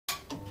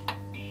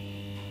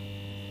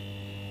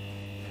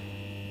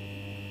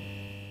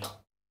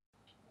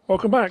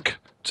Welcome back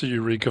to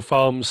Eureka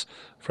Farms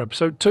for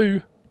episode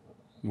 2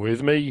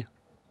 with me,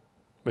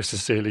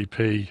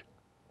 MrSealyp.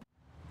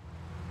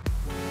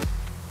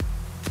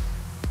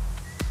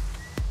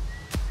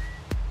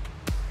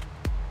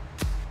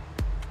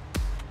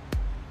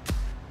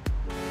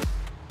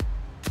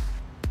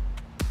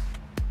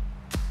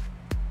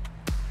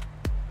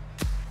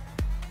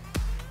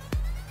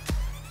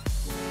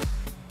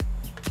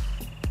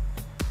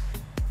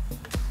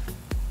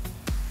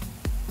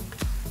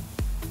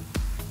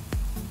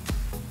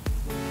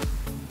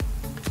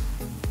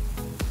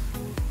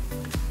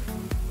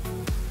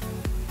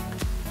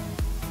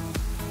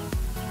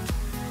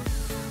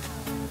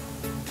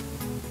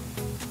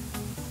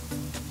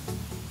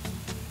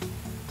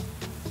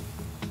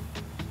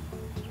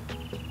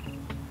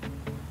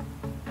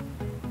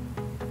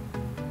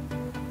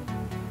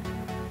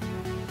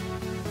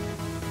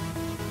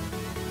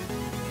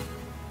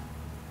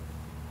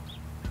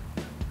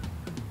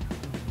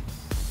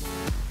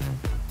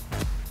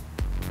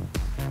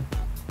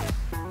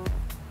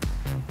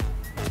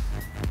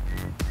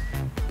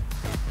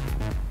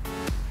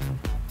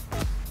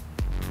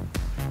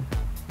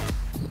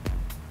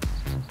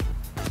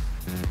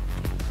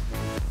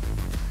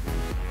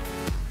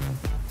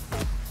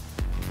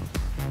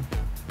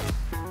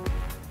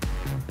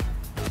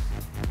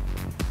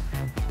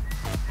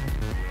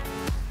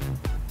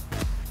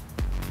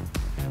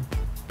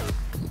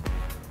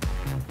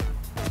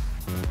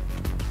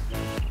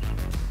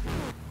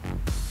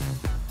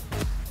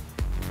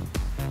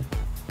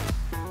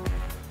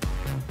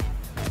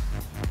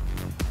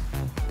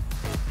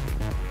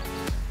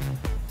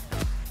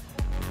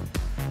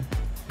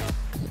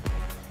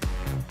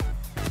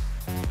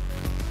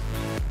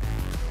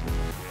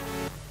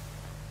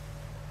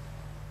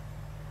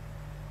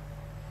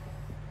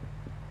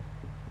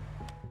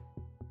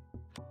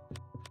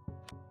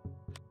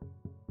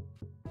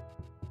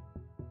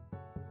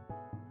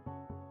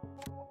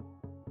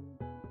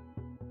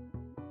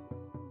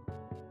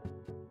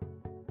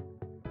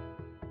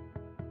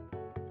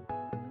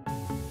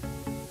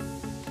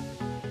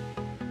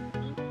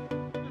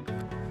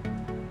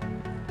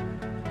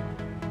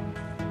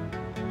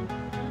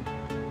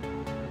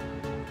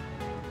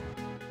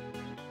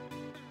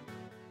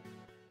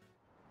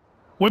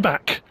 We're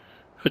back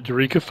at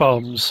Eureka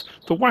Farms,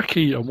 the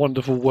wacky and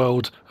wonderful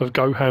world of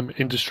GOHAM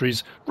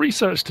Industries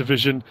Research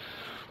Division.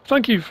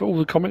 Thank you for all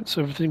the comments.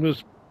 Everything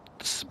was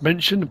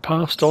mentioned and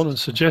passed on and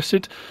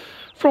suggested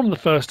from the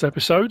first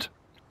episode.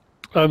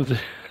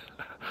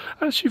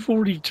 As you've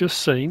already just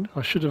seen,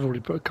 I should have already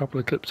put a couple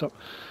of clips up.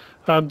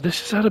 This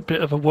has had a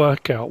bit of a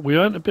workout. We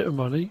earned a bit of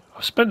money.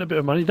 I spent a bit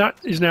of money. That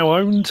is now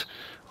owned.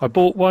 I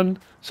bought one,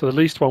 so the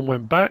leased one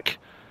went back.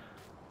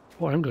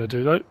 What I'm going to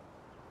do though,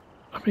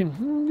 I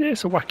mean, yeah,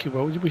 it's a wacky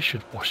world. We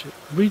should wash it.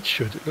 We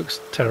should. It looks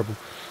terrible.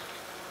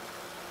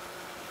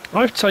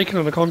 I've taken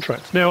on a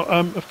contract. Now,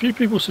 a few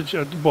people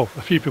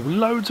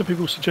loads of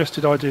people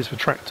suggested ideas for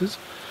tractors.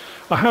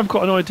 I have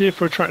got an idea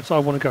for a tractor I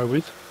want to go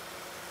with.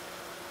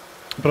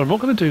 But I'm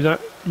not going to do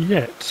that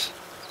yet.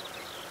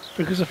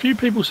 Because a few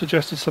people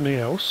suggested something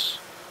else.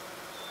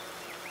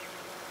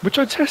 Which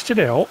I tested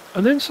out,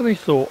 and then suddenly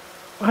thought,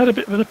 I had a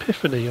bit of an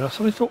epiphany. And I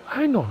suddenly thought,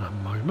 hang on a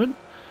moment.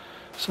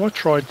 So I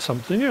tried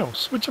something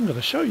else, which I'm going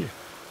to show you.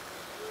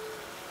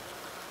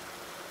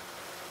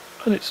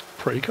 And it's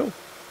pretty cool.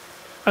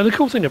 And the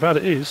cool thing about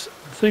it is,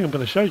 the thing I'm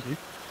going to show you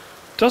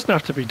doesn't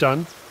have to be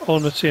done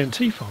on a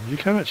TNT farm. You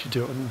can actually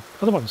do it on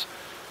other ones.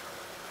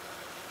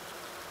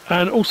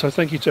 And also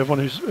thank you to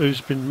everyone who's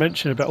been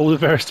mentioning about all the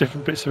various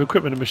different bits of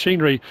equipment and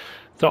machinery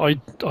that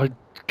I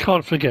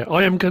can't forget.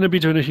 I am going to be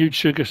doing a huge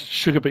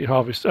sugarcane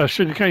harvest at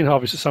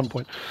some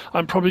point.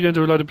 I'm probably going to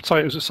do a load of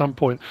potatoes at some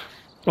point.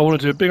 I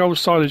want to do a big old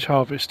silage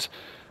harvest.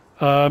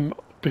 Well,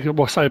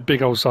 I say a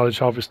big old silage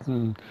harvest,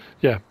 and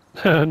yeah,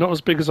 not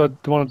as big as the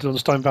one I did on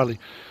Stone Valley.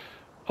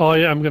 I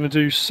am going to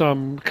do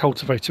some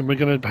cultivating. We're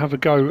going to have a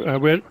go.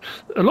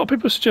 A lot of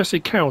people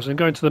suggested cows and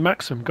going to the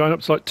maximum, going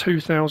up to like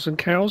 2,000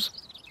 cows.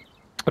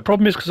 The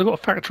problem is, because I've got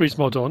a factories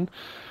mod on,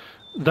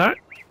 that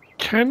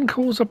can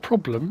cause a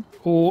problem,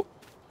 or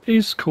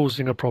is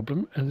causing a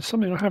problem, and it's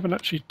something I haven't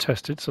actually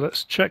tested, so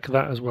let's check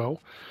that as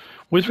well.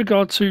 With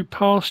regard to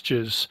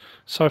pastures,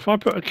 so if I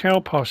put a cow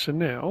pasture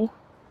now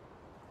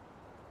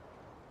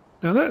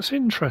that's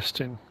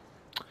interesting,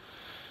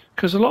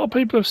 because a lot of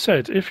people have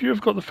said if you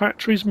have got the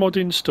factories mod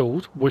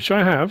installed, which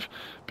I have,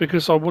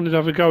 because I wanted to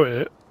have a go at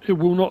it, it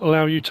will not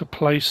allow you to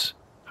place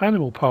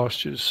animal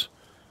pastures.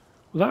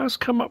 Well, that has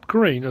come up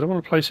green. I don't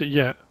want to place it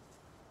yet.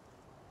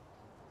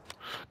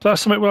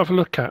 That's something we'll have a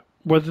look at,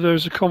 whether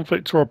there's a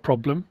conflict or a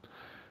problem.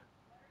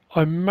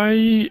 I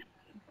may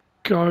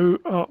go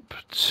up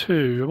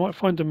to, I might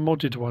find a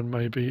modded one,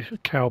 maybe a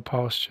cow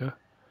pasture.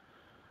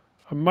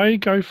 I may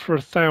go for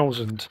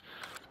 1,000,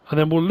 and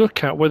then we'll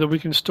look at whether we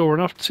can store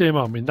enough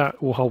TMR. I mean,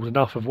 that will hold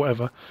enough of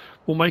whatever.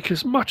 We'll make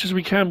as much as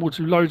we can. We'll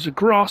do loads of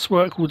grass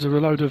work. We'll do a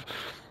load of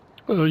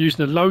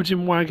using the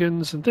loading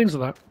wagons and things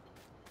like that,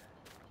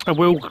 and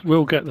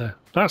we'll get there.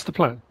 That's the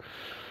plan.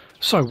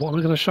 So what am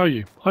I going to show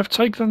you? I've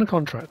taken on a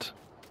contract,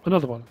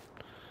 another one.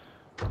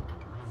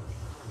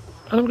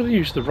 and I'm going to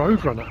use the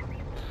Roadrunner,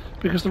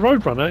 because the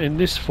Roadrunner in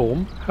this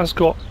form has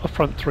got a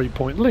front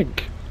 3-point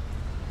link,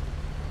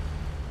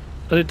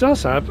 and it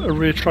does have a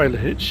rear trailer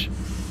hitch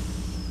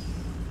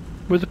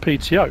with a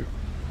PTO.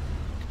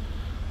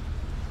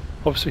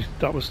 Obviously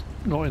that was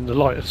not in the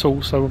light at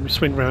all, so when we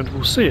swing round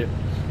we'll see it.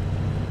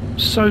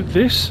 So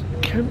this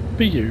can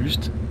be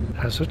used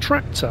as a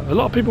tractor. A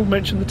lot of people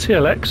mentioned the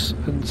TLX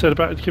and said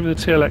about giving the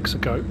TLX a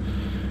go.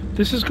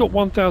 This has got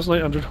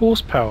 1,800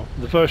 horsepower,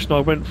 the version I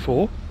went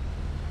for.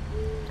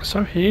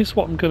 So here's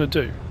what I'm going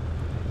to do.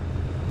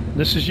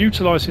 This is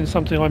utilising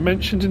something I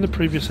mentioned in the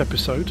previous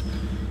episode,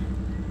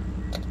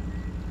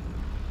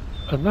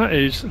 and that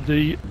is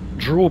the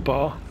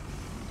drawbar.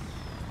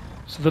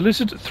 So the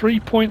Lizard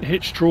 3-point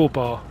hitch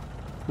drawbar,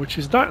 which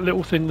is that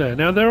little thing there.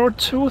 Now there are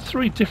 2 or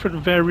 3 different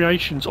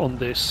variations on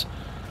this.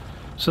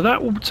 So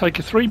that will take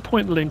a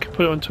 3-point link and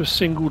put it onto a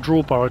single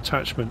drawbar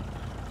attachment,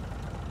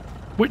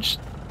 which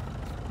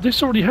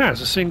this already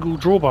has a single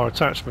drawbar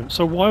attachment.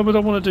 So why would I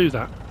want to do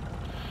that?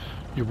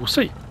 You will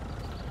see.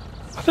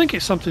 I think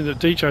it's something that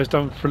DJ has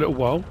done for a little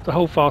while, the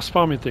whole fast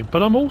farming thing,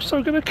 but I'm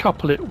also going to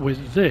couple it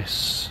with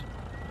this,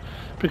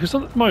 because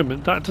at the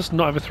moment that does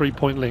not have a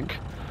 3-point link.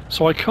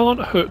 So I can't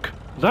hook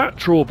that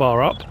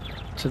drawbar up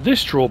to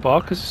this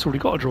drawbar because it's already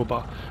got a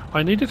drawbar.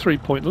 I need a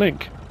 3-point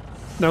link.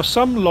 Now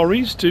some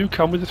lorries do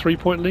come with a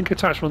 3-point link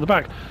attachment on the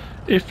back.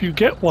 If you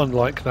get one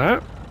like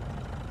that,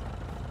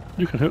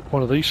 you can hook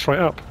one of these straight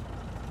up.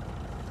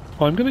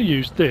 I'm going to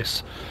use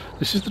this.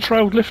 This is the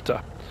trailed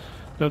lifter.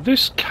 Now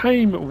this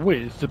came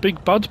with the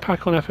big bud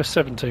pack on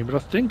FS19, but I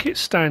think it's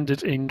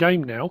standard in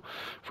game now.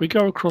 If we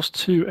go across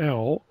to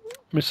our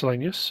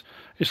miscellaneous,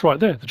 it's right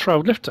there, the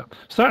trailed lifter.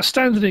 So that's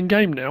standard in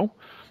game now.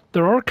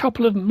 There are a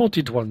couple of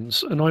modded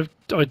ones, and I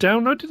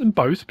downloaded them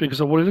both because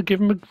I wanted to give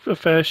them a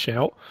fair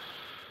shout.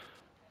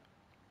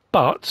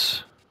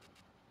 But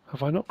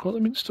have I not got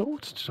them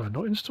installed? Did I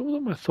not install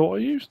them? I thought I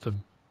used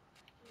them.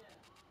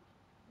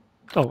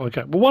 Oh,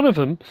 okay. Well, one of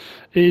them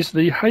is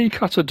the Hay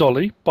Cutter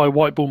Dolly by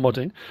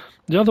Whiteball-Modding.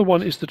 The other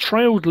one is the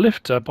Trailed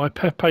Lifter by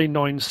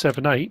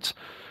Pepe978,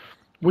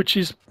 which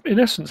is in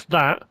essence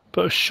that,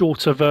 but a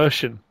shorter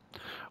version.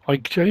 I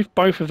gave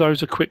both of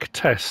those a quick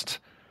test,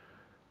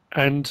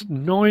 and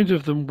neither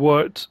of them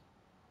worked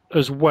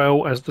as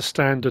well as the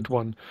standard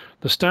one.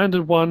 The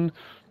standard one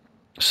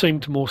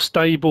seemed more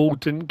stable,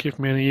 didn't give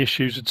me any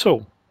issues at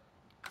all,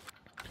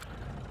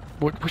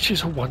 which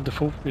is a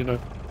wonderful, you know.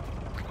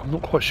 I'm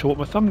not quite sure what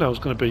my thumbnail is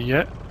going to be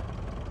yet,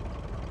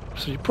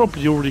 so you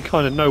probably already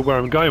kind of know where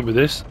I'm going with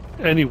this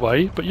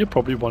anyway, but you're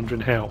probably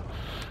wondering how.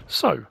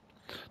 So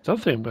the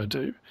other thing I'm going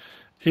to do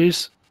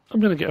is I'm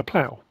going to get a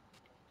plough.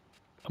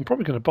 I'm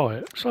probably going to buy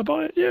it. Should I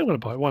buy it? Yeah, I'm going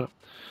to buy it. Why not?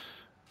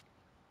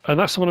 And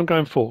that's the one I'm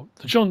going for.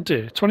 The John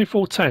Deere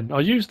 2410.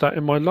 I used that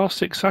in my last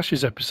 6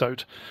 Ashes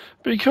episode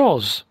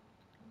because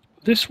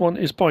this one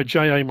is by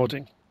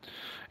J.A.Modding.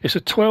 It's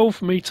a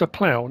 12-metre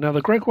plough. Now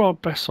the Gregoire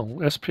Besson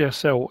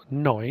SPSL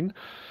 9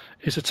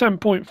 is a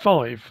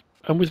 10.5,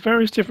 and with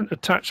various different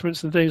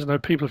attachments and things. I know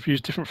people have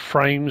used different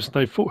frames, and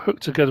they've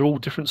hooked together all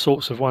different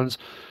sorts of ones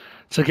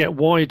to get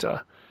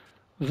wider.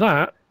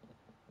 That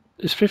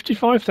is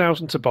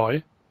 55,000 to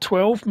buy,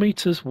 12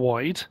 metres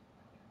wide,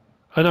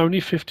 and only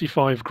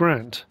 55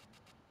 grand.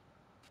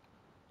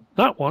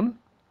 That one,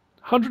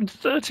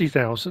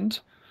 130,000,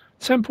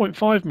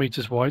 10.5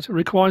 metres wide,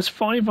 requires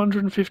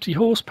 550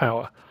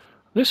 horsepower.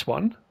 This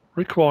one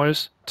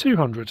requires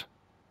 200.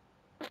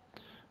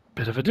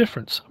 Bit of a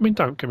difference. I mean,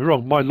 don't get me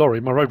wrong, my lorry,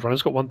 my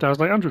Roadrunner's got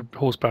 1,800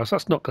 horsepower, so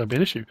that's not going to be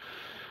an issue.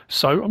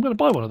 So I'm going to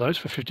buy one of those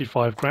for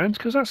 55 grand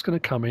because that's going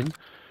to come in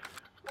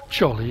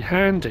jolly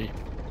handy.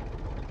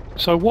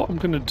 So what I'm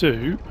going to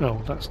do...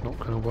 Oh, that's not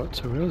going to work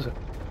too well, is it?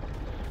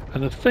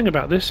 And the thing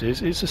about this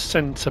is it's a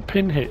centre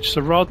pin hitch. So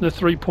rather than a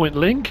 3-point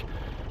link,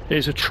 it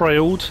is a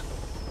trailed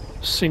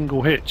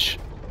single hitch.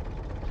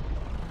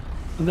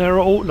 And there are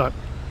all... No,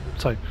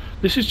 so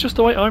this is just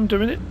the way I'm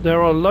doing it.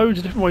 There are loads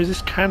of different ways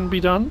this can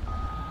be done.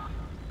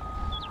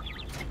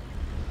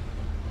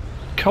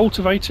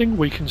 Cultivating,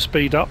 we can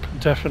speed up,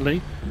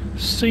 definitely.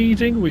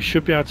 Seeding, we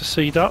should be able to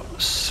speed up.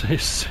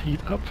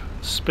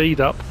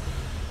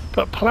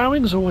 But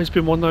ploughing's always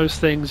been one of those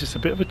things, it's a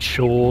bit of a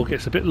chore,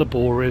 it's a bit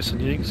laborious, and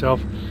you think to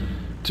yourself,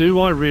 do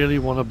I really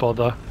want to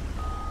bother?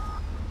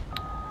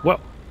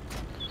 Well,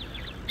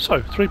 so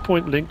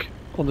 3-point link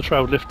on the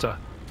trailed lifter.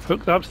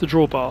 Hook that up to the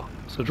drawbar.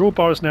 So the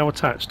drawbar is now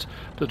attached.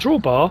 The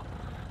drawbar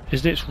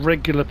is in its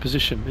regular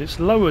position, its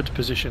lowered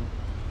position.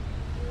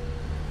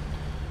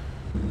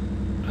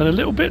 And a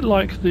little bit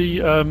like the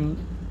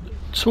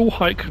tool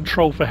height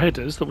control for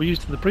headers that we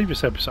used in the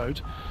previous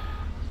episode,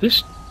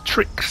 this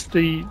tricks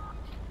the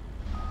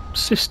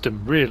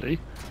system really.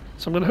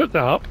 So I'm going to hook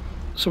that up.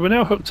 So we're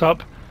now hooked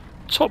up,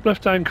 top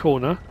left hand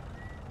corner,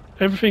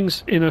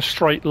 everything's in a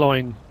straight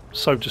line,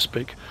 so to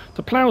speak.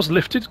 The plough's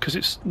lifted because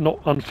it's not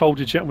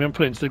unfolded yet and we haven't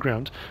put it into the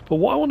ground. But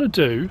what I want to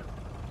do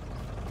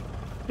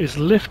is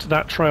lift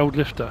that trailed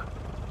lifter.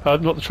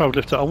 Not the trailed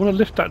lifter, I want to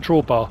lift that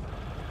drawbar.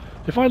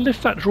 If I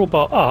lift that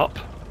drawbar up,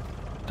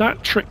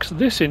 that tricks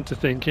this into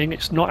thinking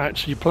it's not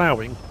actually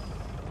ploughing.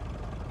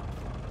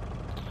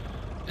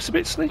 It's a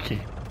bit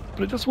sneaky,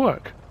 but it does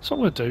work. So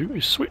what I'm going to do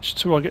is switch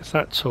till I get to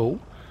that tool.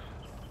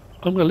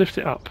 I'm going to lift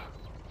it up.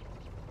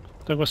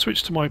 Then I'm going to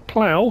switch to my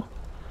plough.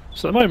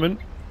 So at the moment,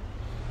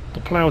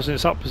 the plough's in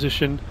its up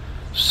position.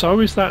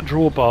 So is that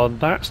drawbar, and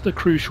that's the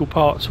crucial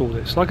part to all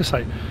this. Like I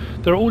say,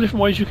 there are all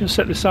different ways you can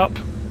set this up,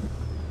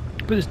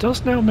 but this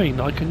does now mean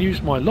I can use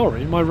my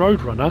lorry, my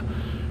Roadrunner,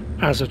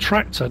 as a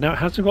tractor. Now it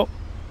hasn't got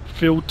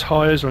field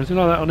tyres or anything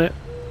like that on it,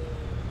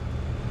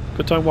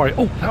 but don't worry.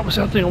 Oh, that was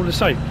the other thing I wanted to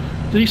say.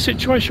 The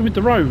situation with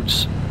the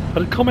roads. I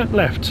had a comment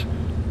left.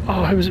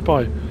 Oh, who was it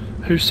by?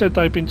 Who said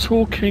they've been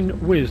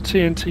talking with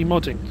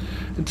TNTmodding,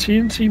 and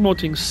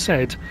TNTmodding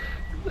said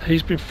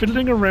he's been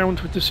fiddling around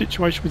with the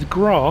situation with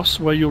grass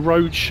where your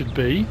road should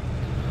be,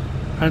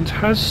 and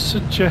has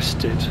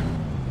suggested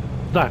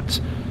that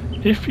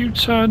if you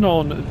turn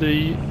off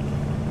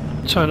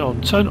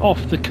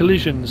the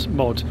collisions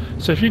mod.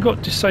 So if you've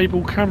got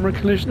disable camera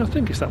collision, I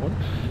think it's that one,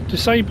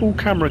 disable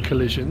camera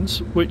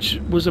collisions, which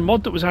was a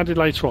mod that was added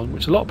later on,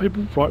 which a lot of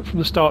people right from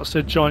the start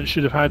said Giant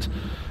should have had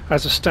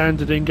as a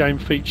standard in-game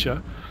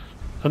feature,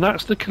 and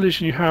that's the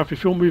collision you have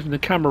if you're moving the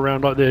camera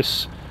around like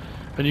this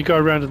and you go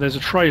around and there's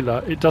a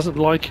trailer. It doesn't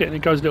like it and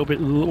it goes a little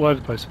bit all over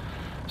the place,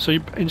 so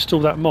you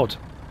install that mod.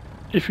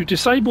 If you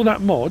disable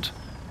that mod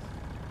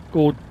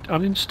or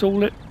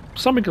uninstall it,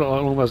 something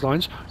along those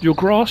lines, your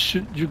grass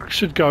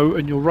should go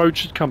and your road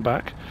should come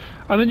back,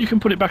 and then you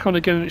can put it back on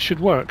again and it should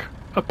work.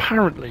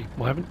 Apparently.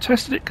 I haven't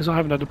tested it because I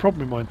haven't had a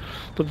problem in mine,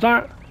 but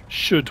that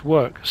should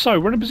work. So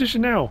we're in a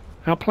position now,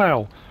 our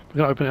plough. We're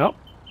going to open it up.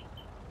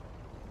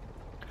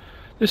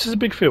 This is a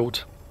big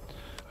field,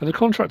 and the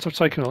contract I've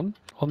taken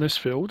on this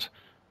field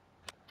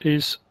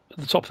is at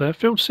the top there,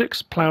 field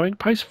 6 ploughing,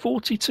 pays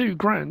 42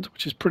 grand,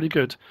 which is pretty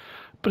good,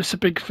 but it's a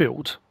big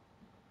field.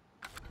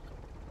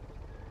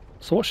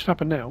 So what should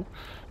happen now,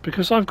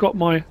 because I've got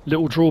my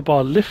little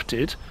drawbar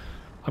lifted,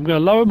 I'm going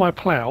to lower my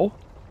plough,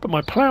 but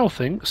my plough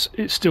thinks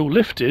it's still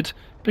lifted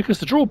because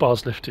the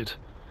drawbar's lifted.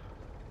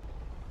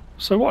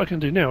 So what I can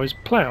do now is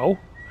plough,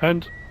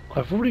 and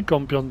I've already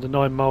gone beyond the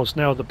 9 miles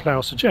an hour the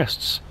plough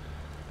suggests,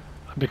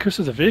 and because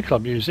of the vehicle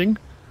I'm using,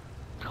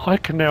 I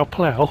can now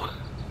plough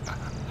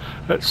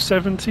at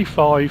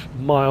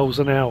 75 miles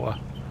an hour,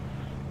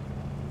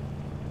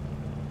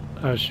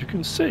 as you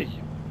can see.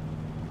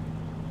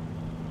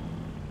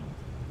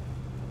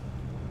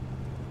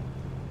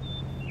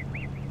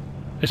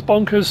 It's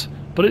bonkers,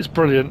 but it's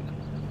brilliant.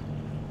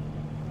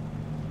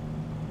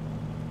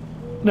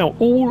 Now,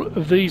 all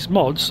of these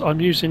mods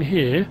I'm using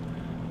here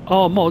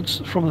are mods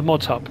from the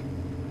Modhub.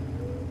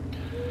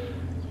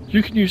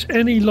 You can use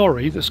any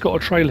lorry that's got a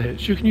trailer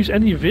hitch. You can use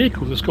any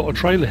vehicle that's got a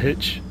trailer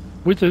hitch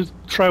with a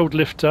trailed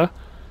lifter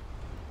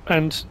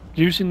and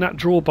using that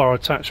drawbar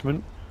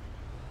attachment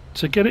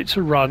to get it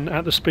to run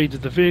at the speed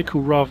of the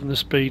vehicle rather than the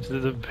speed that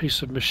the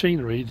piece of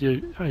machinery,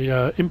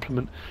 the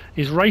implement,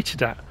 is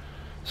rated at.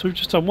 So we've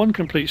just done one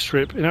complete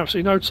strip in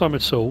absolutely no time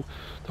at all.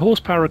 The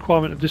horsepower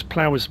requirement of this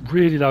plough is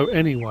really low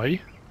anyway,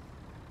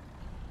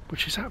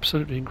 which is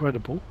absolutely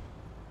incredible.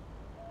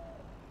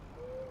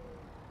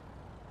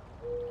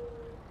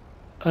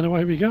 And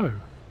away we go.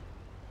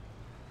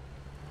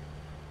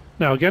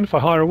 Now again, if I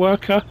hire a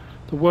worker,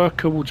 the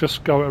worker will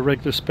just go at a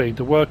regular speed.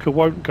 The worker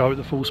won't go at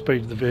the full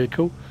speed of the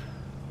vehicle.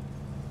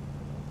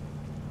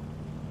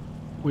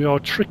 We are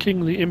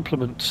tricking the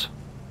implement.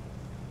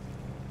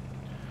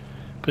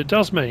 But it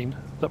does mean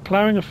that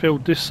ploughing a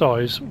field this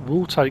size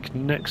will take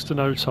next to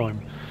no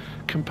time,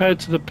 compared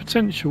to the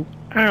potential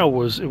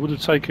hours it would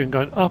have taken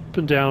going up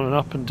and down and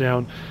up and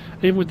down.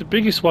 Even with the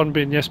biggest one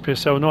being the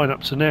SPSL 9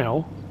 up to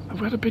now, have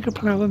we had a bigger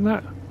plough than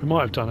that? We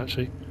might have done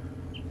actually.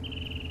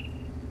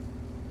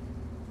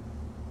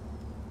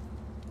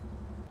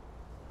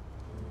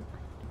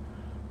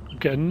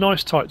 Get a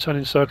nice tight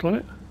turning circle on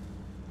it.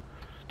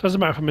 Doesn't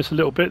matter if I miss a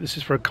little bit, this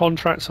is for a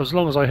contract, so as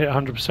long as I hit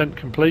 100%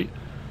 complete,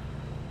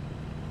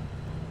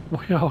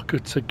 we are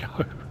good to go.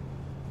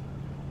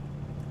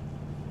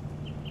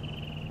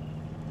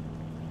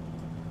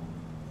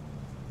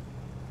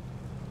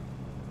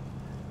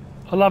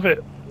 I love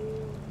it.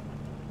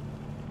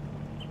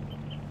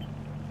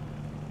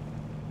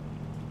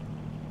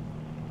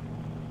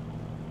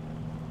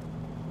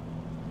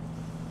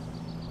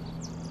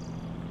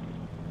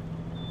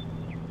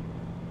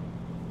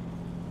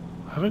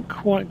 I haven't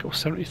quite got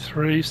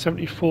 73,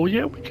 74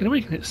 yet. We can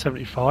hit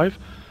 75.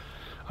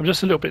 I'm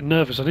just a little bit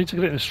nervous. I need to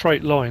get it in a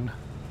straight line.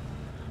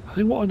 I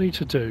think what I need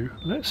to do,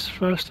 let's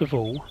first of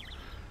all,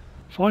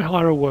 if I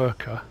hire a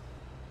worker,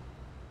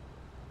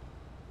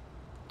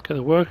 get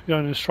the worker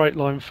going in a straight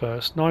line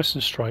first, nice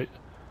and straight.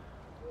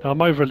 Now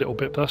I'm over a little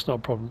bit, but that's not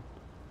a problem.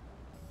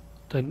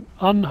 Then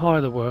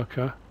unhire the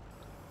worker,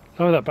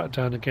 lower that back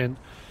down again.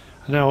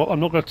 And now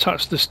I'm not going to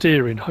touch the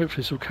steering.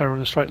 Hopefully this will carry on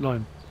in a straight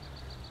line.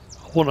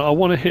 I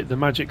want to hit the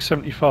magic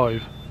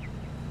 75.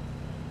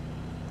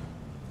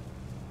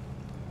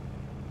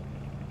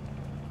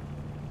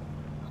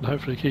 And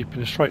hopefully keep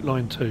in a straight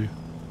line too.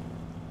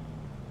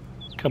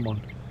 Come on.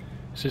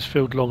 Is this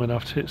field long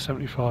enough to hit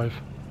 75?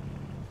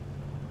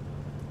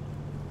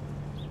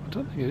 I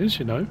don't think it is,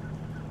 you know.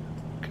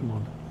 Come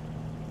on.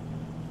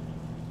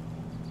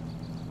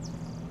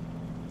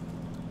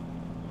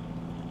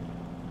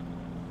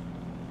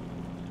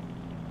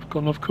 Lock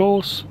on, of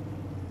course.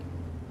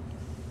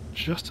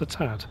 Just a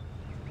tad.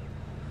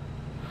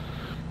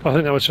 I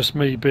think that was just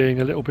me being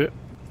a little bit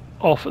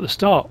off at the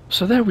start.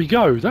 So there we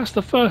go. That's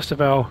the first of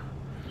our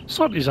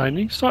slightly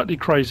zany, slightly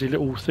crazy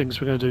little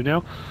things we're going to do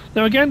now.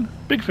 Now again,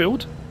 big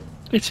field.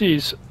 It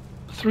is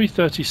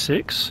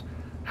 3:36.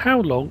 How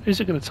long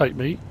is it going to take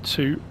me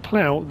to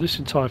plough this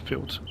entire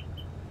field?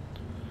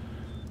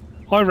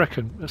 I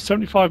reckon at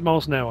 75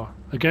 miles an hour.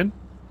 Again,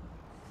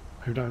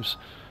 who knows?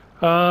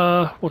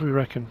 What do we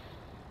reckon?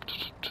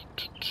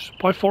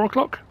 By 4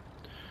 o'clock?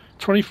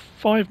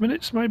 25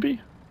 minutes maybe?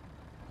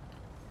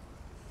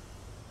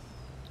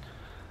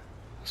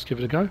 Let's give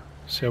it a go.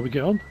 See how we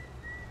get on.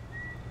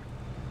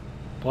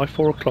 By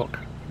 4 o'clock,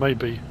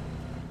 maybe.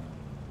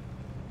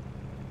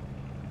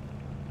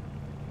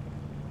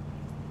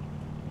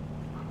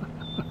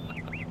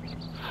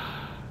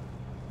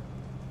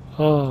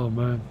 Oh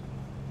man.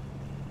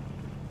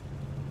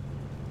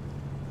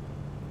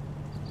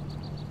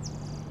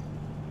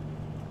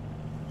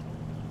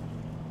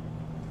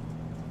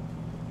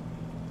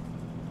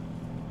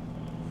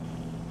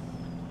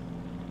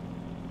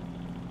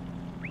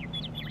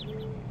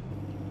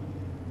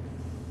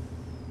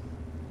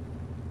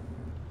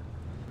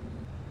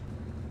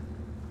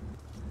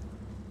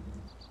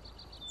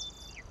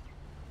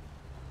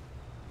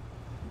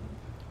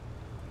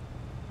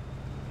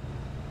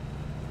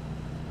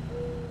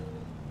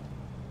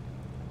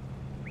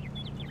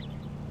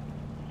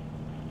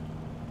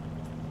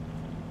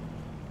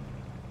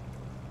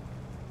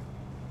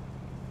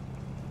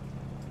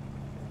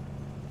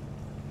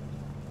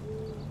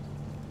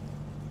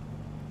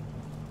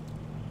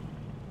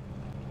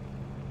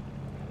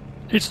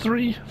 It's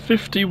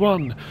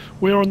 3:51.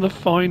 We're on the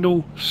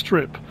final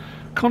strip.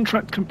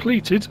 Contract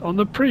completed on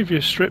the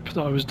previous strip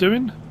that I was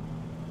doing.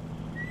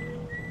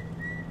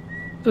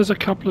 There's a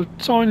couple of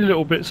tiny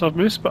little bits I've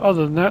missed, but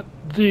other than that,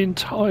 the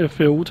entire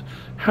field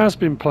has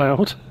been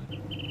ploughed.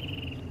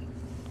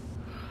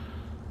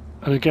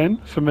 And again,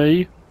 for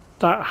me,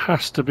 that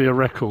has to be a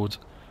record.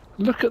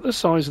 Look at the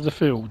size of the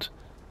field.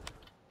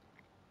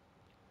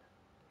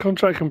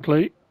 Contract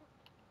complete.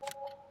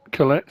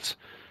 Collect.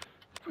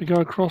 We go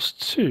across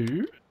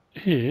to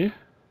here.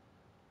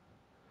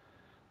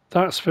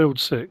 That's field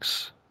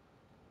 6.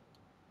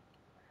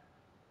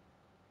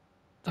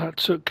 That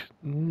took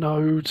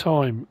no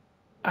time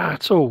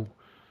at all.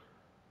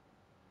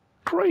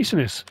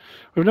 Craziness.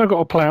 We've now got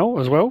a plough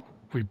as well.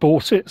 We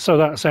bought it, so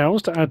that's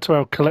ours to add to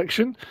our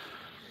collection.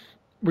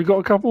 We've got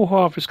a couple more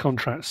harvest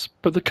contracts,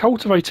 but the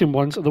cultivating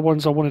ones are the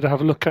ones I wanted to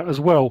have a look at as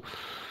well.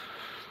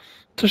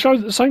 To show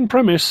that the same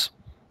premise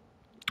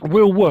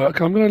will work,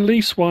 I'm going to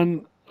lease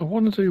one. I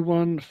want to do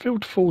one.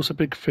 Field 4's a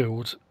big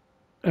field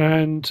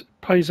and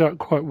pays out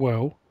quite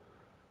well.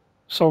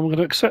 So I'm going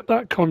to accept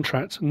that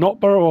contract, not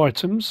borrow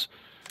items.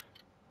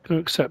 Going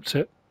to accept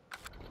it.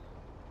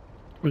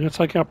 We're going to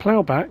take our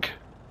plough back.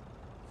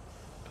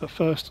 But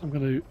first I'm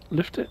going to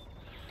lift it,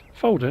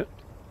 fold it,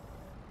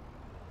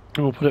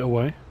 and we'll put it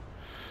away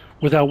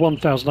with our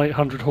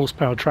 1,800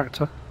 horsepower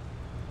tractor.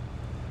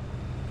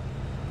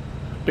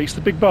 Beats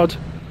the big bud.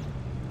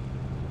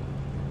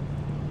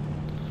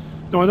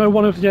 Now I know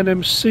one of the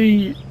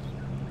NMC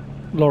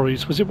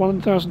lorries, was it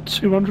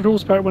 1,200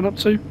 horsepower it went up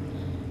to?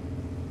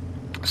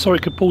 So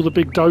it could pull the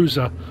big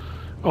dozer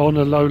on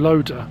a low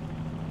loader.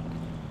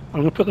 I'm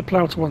going to put the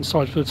plough to one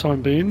side for the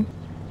time being.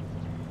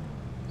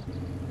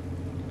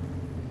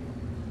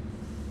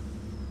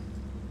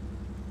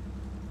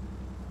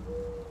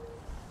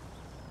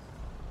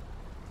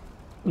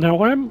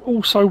 Now I am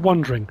also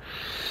wondering,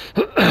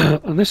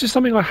 and this is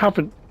something I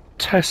haven't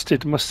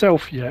tested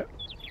myself yet,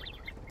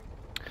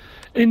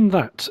 in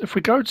that if we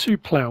go to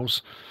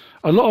ploughs,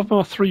 a lot of them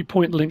are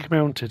 3-point link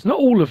mounted. Not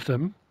all of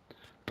them,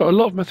 but a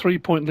lot of them are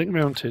 3-point link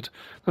mounted.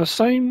 Now the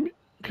same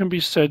can be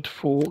said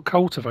for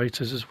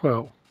cultivators as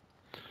well.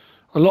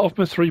 A lot of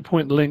them are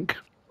 3-point link,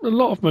 a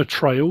lot of them are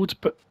trailed,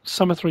 but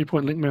some are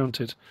 3-point link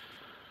mounted.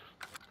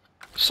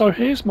 So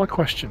here's my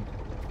question.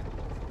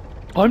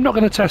 I'm not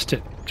going to test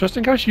it, just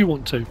in case you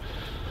want to.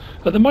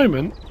 At the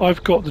moment,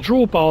 I've got the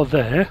drawbar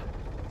there,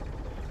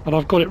 and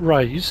I've got it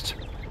raised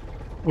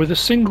with a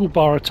single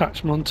bar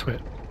attachment onto it.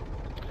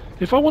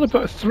 If I want to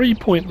put a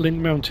 3-point link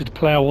mounted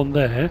plough on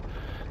there,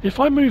 if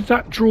I move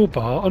that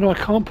drawbar, oh no, I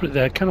can't put it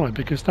there, can I?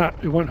 Because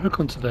it won't hook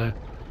onto there.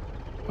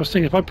 I was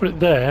thinking if I put it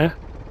there,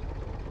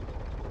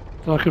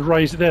 then I could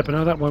raise it there, but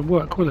no, that won't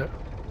work, will it?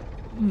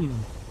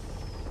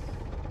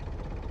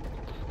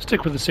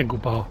 Stick with the single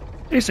bar.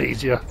 It's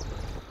easier.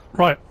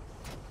 Right,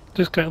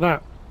 disconnect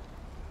that.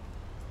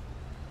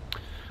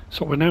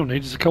 So what we now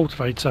need is a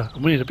cultivator,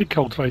 and we need a big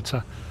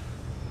cultivator.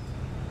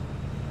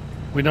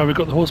 We know we've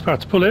got the horsepower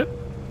to pull it.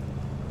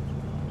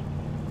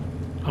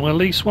 I'm going to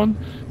lease one.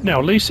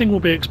 Now, leasing will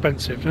be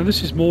expensive. Now,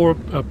 this is more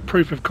a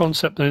proof of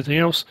concept than anything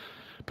else,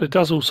 but it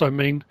does also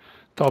mean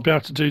that I'll be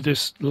able to do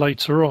this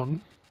later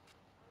on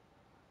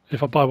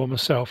if I buy one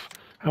myself.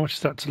 How much is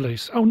that to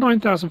lease? Oh,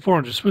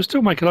 9,400. So we'll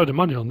still make a load of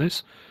money on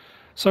this.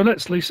 So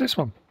let's lease this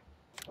one.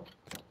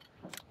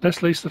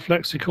 Let's lease the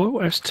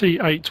FlexiCoil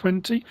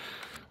ST820.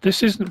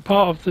 This isn't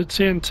part of the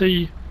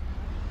TNT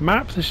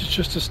map, this is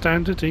just a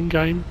standard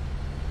in-game.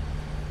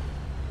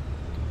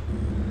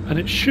 And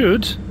it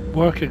should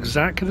work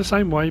exactly the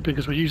same way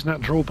because we're using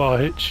that drawbar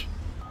hitch.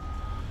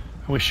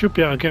 And we should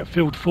be able to get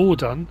field 4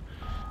 done,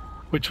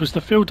 which was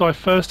the field I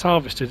first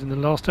harvested in the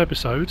last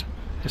episode.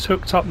 It's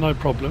hooked up no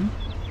problem.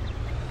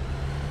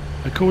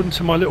 According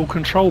to my little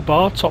control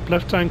bar, top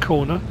left hand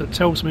corner, that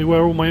tells me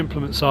where all my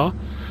implements are.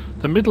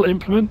 The middle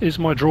implement is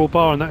my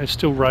drawbar and that is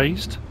still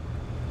raised.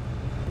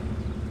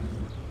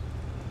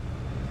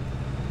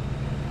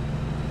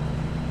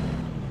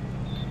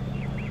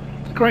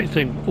 The great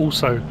thing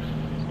also,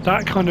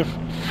 that kind of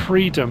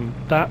freedom,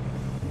 that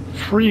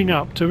freeing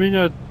up, doing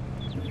a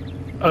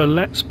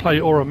let's play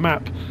or a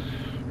map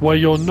where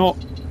you're not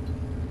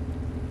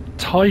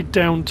tied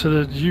down to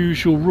the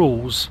usual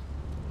rules.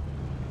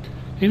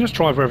 You can just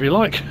drive wherever you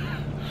like.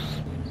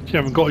 You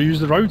haven't got to use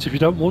the roads if you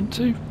don't want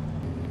to.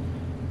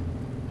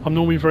 I'm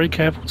normally very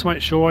careful to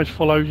make sure I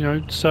follow, you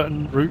know,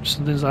 certain routes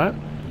and things like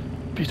that.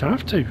 But you don't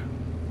have to.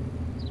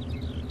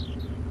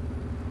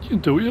 You can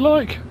do what you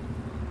like.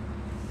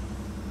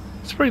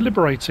 It's very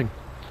liberating.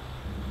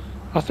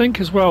 I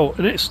think as well,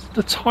 and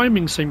the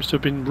timing seems to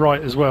have been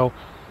right as well.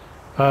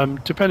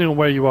 Depending on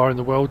where you are in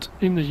the world,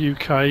 in the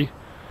UK,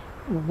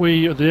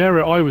 the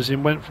area I was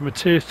in went from a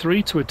tier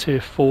 3 to a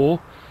tier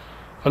 4.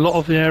 A lot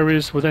of the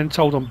areas were then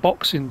told on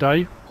Boxing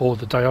Day, or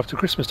the day after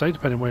Christmas Day,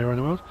 depending where you are in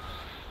the world,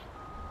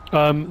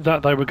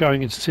 that they were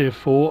going into tier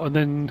 4, and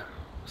then,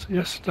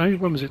 yesterday,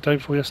 when was it, day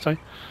before yesterday?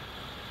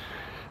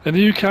 In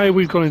the UK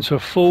we've gone into a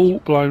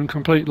full-blown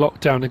complete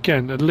lockdown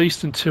again, at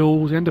least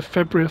until the end of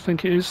February I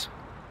think it is.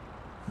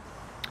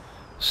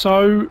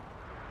 So,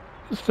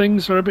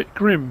 things are a bit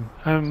grim,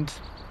 and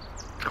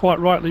quite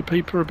rightly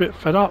people are a bit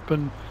fed up,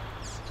 and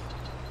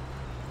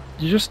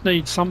you just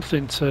need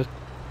something to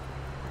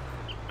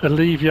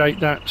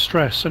alleviate that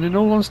stress. And in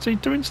all honesty,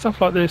 doing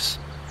stuff like this,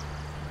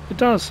 it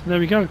does. And there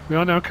we go. We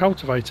are now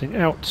cultivating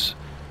out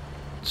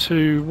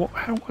to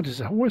how wide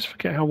is it? I always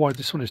forget how wide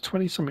this one is.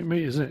 20 something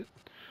meters, isn't it?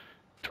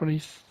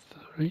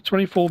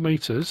 24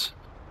 meters.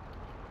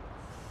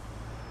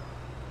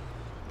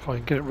 If I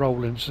can get it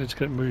rolling, just need to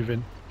get it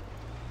moving.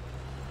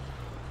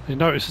 You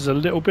notice there's a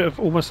little bit of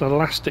almost an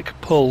elastic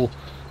pull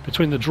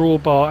between the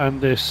drawbar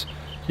and this.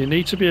 You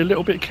need to be a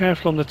little bit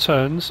careful on the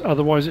turns,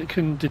 otherwise it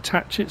can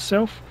detach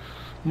itself,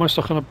 almost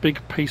like on a big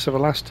piece of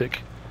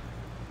elastic.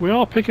 We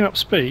are picking up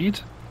speed,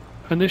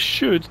 and this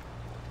should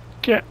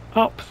get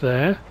up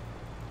there,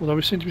 although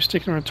we seem to be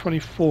sticking around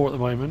 24 at the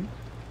moment.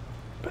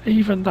 But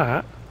even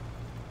that,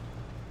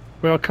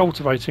 we are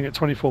cultivating at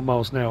 24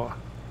 miles an hour.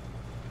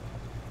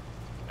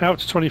 Out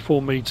to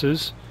 24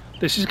 metres.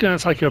 This is going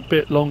to take a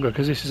bit longer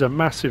because this is a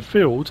massive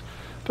field,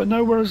 but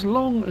nowhere as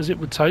long as it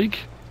would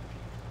take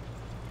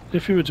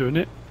if you were doing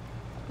it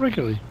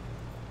regularly.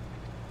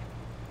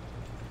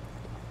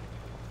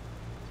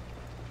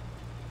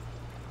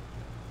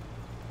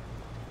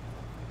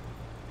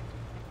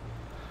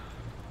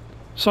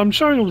 So I'm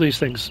showing all these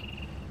things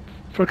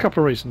for a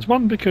couple of reasons.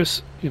 One,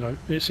 because, you know,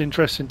 it's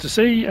interesting to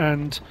see,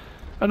 and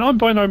I'm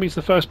by no means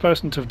the first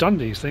person to have done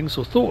these things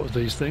or thought of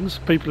these things.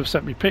 People have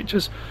sent me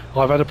pictures.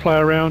 I've had a play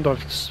around.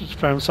 I've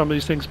found some of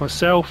these things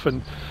myself,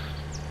 and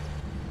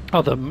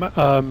other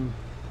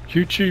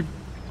YouTube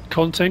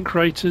content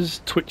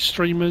creators, Twitch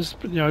streamers.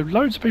 But, you know,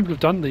 loads of people have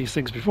done these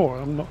things before.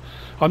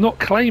 I'm not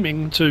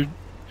claiming to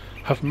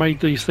have made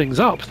these things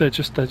up. They're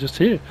just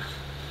here.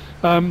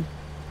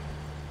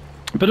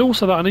 But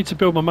also that I need to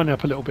build my money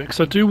up a little bit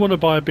because I do want to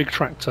buy a big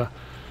tractor.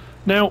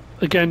 Now,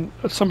 again,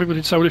 some people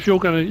did say, well, if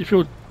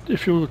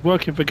you're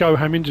working for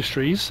GOHAM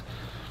Industries,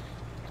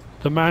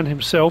 the man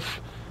himself,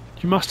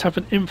 you must have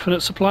an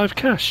infinite supply of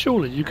cash.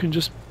 Surely you can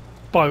just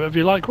buy whatever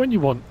you like when you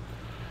want.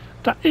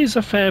 That is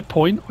a fair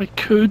point. I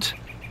could,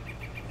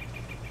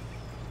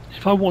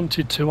 if I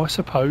wanted to, I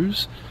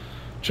suppose,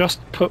 just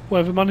put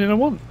whatever money I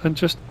want and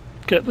just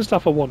get the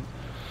stuff I want.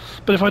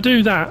 But if I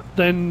do that,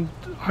 then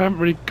I haven't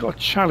really got a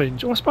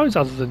challenge. Or I suppose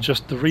other than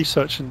just the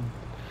research and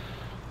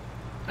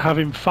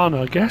having fun,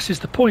 I guess,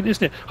 is the point,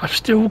 isn't it? I've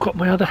still got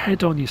my other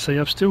head on, you see.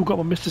 I've still got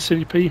my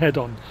MrSealyp head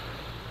on.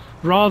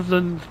 Rather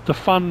than the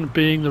fun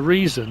being the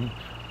reason,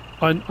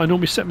 I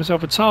normally set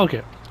myself a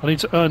target. I need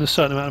to earn a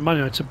certain amount of money.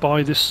 I need to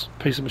buy this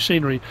piece of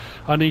machinery.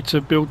 I need to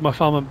build my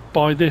farm and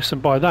buy this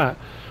and buy that.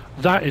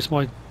 That is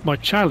my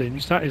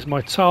challenge. That is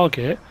my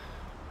target.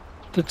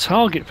 The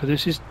target for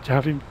this is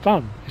having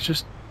fun. It's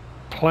just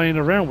playing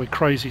around with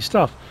crazy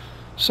stuff.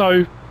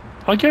 So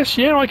I guess,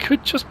 yeah, I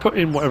could just put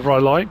in whatever I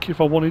like if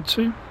I wanted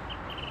to.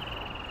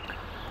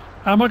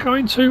 Am I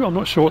going to? I'm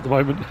not sure at the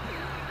moment.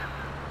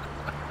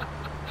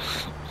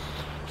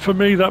 For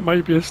me, that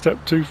may be a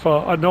step too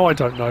far. I know, I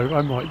don't know.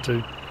 I might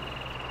do.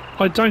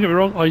 Don't get me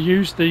wrong, I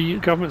use the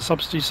government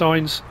subsidy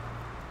signs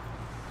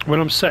when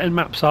I'm setting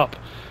maps up,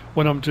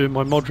 when I'm doing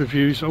my mod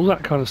reviews, all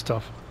that kind of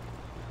stuff.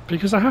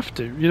 Because I have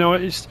to. You know,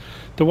 it's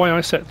the way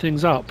I set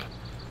things up.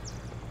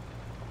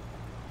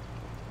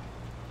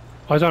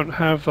 I don't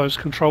have those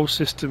control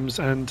systems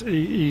and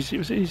easy. It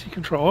was easy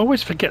control. I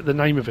always forget the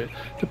name of it.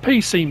 The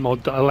PC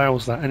mod that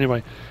allows that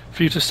anyway,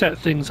 for you to set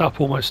things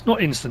up almost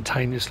not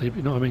instantaneously, but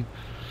you know what I mean.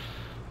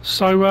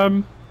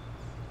 So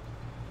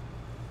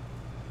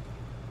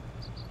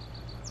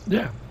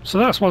yeah. So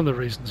that's one of the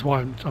reasons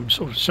why I'm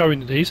sort of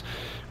showing these,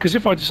 because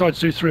if I decide to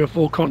do 3 or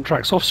 4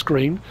 contracts off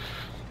screen,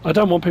 I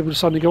don't want people to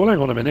suddenly go, well,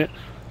 hang on a minute,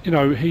 you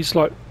know, he's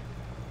like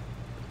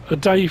a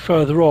day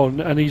further on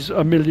and he's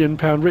 £1 million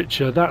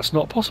richer. That's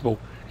not possible.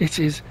 It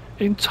is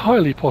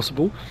entirely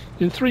possible.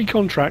 In 3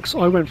 contracts,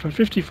 I went from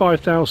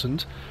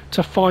 55,000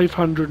 to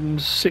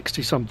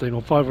 560 something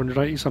or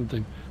 580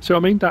 something. So I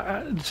mean,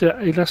 that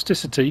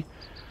elasticity,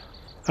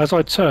 as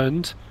I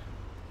turned,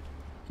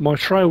 my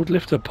trailed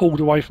lifter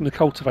pulled away from the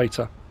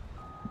cultivator.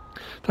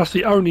 That's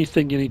the only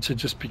thing you need to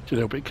just be a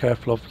little bit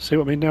careful of. See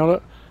what I mean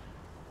now?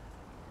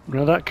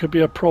 Now that could be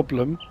a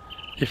problem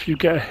if you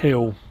get a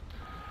hill.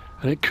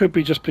 And it could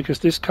be just because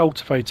this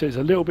cultivator is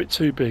a little bit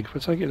too big. If I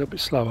take it a little bit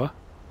slower.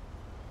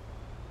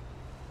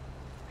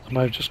 I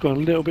may have just gone a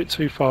little bit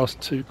too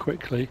fast too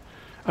quickly.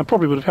 And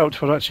probably would have helped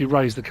if I'd actually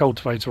raised the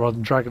cultivator rather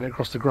than dragging it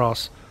across the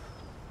grass.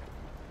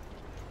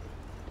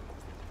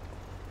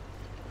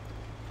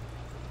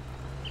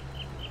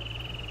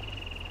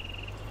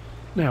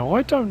 Now,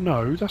 I don't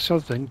know, that's the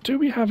other thing. Do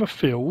we have a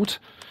field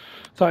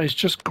that is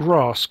just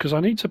grass? Because I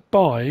need to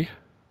buy...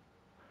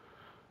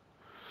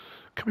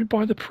 Can we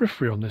buy the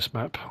periphery on this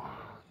map?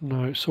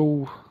 No, it's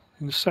all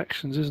in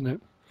sections, isn't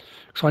it?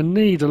 Because I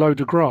need a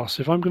load of grass.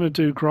 If I'm going to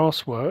do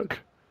grass work,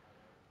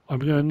 I'm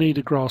going to need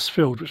a grass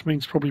field, which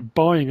means probably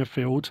buying a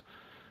field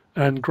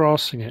and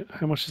grassing it.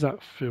 How much is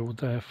that field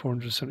there?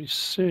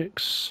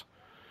 476.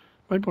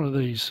 Maybe one of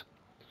these.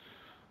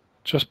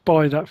 Just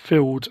buy that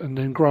field and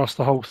then grass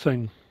the whole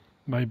thing.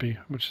 Maybe.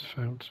 How much is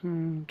the field?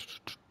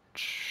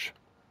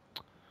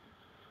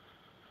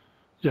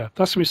 Yeah,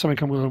 that's going to be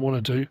something I'm going to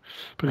want to do,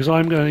 because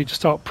I'm going to need to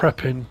start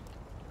prepping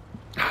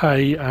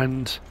hay,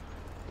 and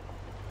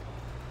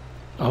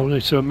I'll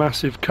need to do a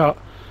massive cut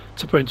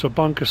to put into a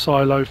bunker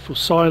silo for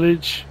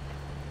silage.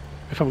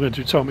 If I'm going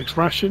to do total mixed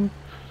ration,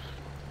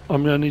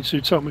 I'm going to need to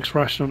do total mixed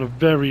ration on a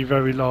very,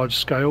 very large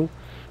scale.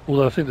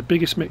 Although I think the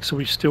biggest mixer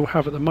we still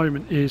have at the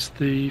moment is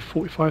the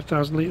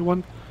 45,000 litre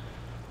one.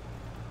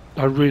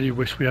 I really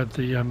wish we had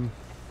the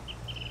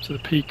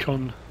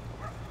Pecan,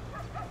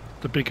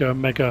 the bigger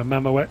mega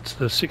Mammoet,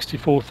 the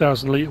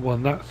 64,000 litre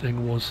one. That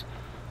thing was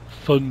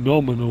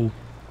phenomenal.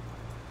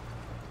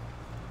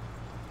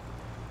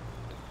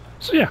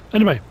 So yeah,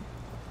 anyway,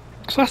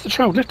 so that's the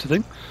trailed lifter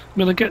thing. I'm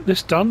going to get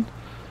this done,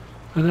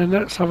 and then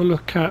let's have a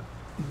look at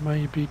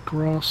maybe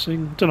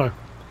grassing. Don't know.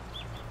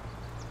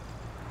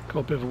 Got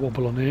a bit of a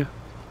wobble on here.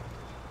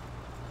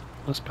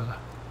 That's better.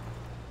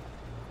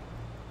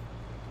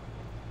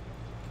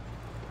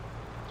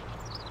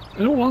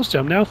 In all honesty,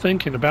 I'm now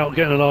thinking about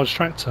getting a large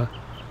tractor.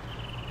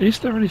 Is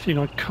there anything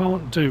I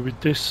can't do with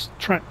this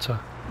tractor,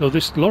 or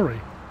this lorry?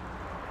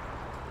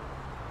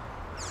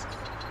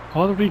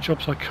 Are there any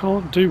jobs I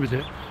can't do with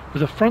it?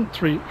 With a front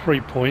three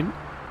point,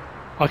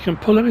 I can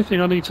pull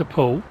anything I need to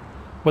pull,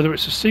 whether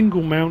it's a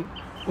single mount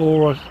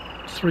or a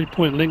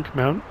 3-point link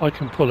mount, I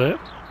can pull it.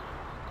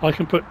 I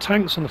can put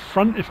tanks on the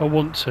front if I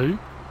want to.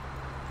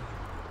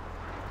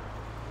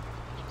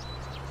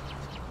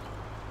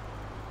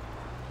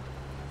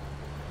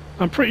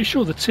 I'm pretty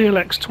sure the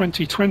TLX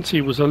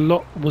 2020 was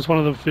one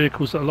of the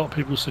vehicles that a lot of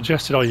people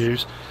suggested I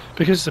use,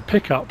 because it's a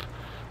pickup,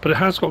 but it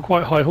has got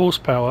quite high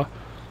horsepower.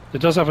 It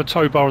does have a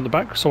tow bar on the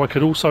back, so I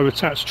could also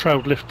attach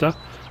trailed lifter,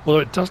 although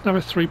it doesn't have a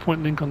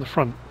 3-point link on the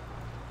front.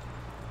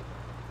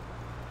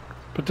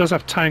 But it does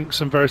have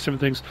tanks and various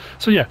different things.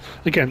 So yeah,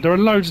 again, there are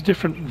loads of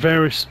different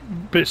various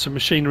bits of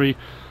machinery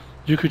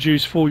you could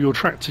use for your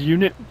tractor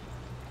unit.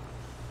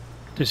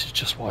 This is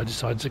just what I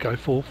decided to go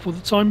for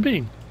the time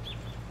being.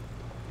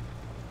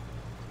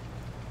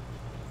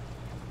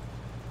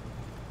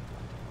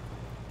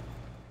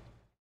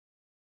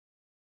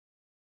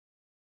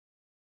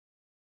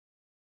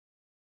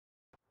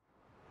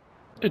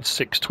 It's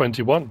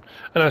 6:21,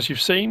 and as you've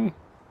seen,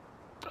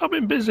 I've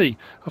been busy.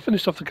 I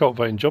finished off the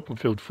cultivating job on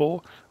field 4.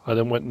 I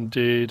then went and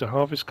did a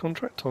harvest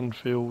contract on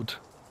field...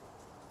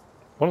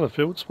 one of the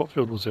fields. What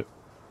field was it?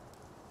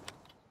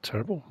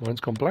 Terrible. Mine's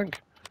gone blank.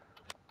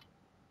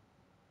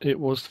 It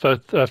was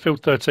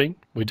field 13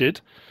 we did.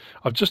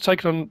 I've just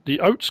taken on the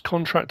oats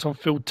contract on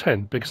field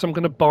 10 because I'm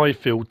going to buy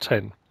field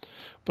 10.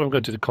 But I'm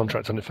going to do the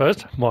contract on it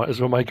first. Might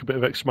as well make a bit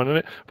of extra money on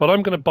it. But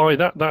I'm going to buy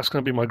that. That's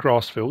going to be my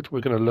grass field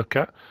we're going to look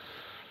at.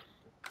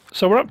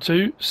 So we're up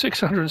to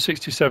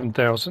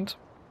 667,000.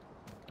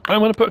 I'm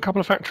going to put a couple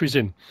of factories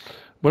in.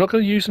 We're not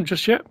going to use them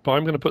just yet, but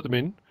I'm going to put them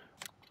in.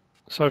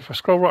 So if I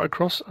scroll right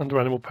across under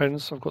animal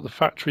pens, I've got the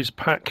factories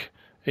pack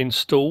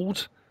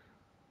installed.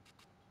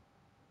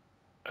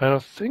 And I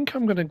think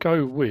I'm going to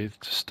go with,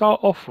 to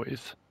start off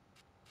with,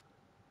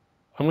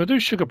 I'm going to do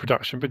sugar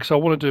production because I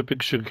want to do a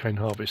big sugarcane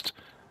harvest.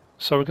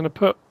 So we're going to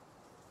put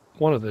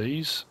one of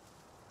these,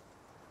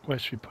 where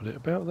should we put it,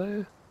 about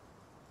there?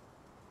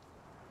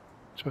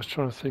 Just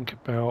trying to think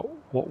about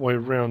what way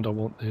round I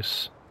want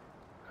this.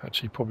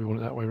 Actually, probably want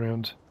it that way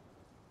around.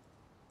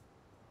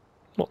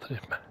 Not that it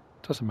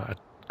doesn't matter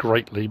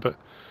greatly, but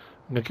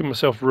I'm going to give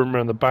myself room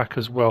around the back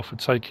as well for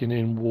taking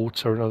in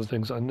water and other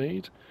things that I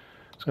need.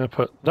 So I'm going to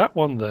put that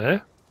one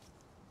there.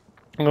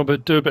 I'm going to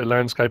do a bit of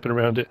landscaping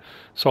around it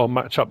so I'll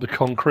match up the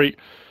concrete.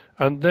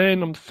 And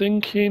then I'm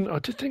thinking, I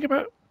did think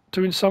about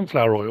doing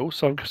sunflower oil,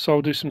 so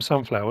I'll do some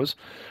sunflowers.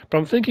 But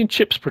I'm thinking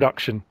chips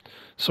production.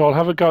 So I'll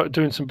have a go at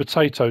doing some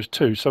potatoes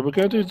too. So we're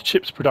going to do the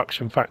chips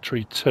production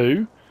factory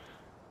too.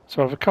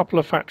 So I have a couple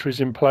of factories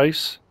in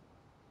place.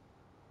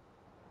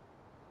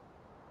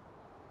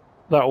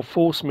 That will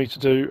force me to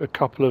do a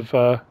couple of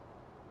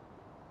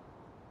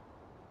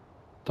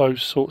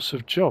those sorts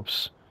of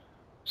jobs.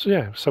 So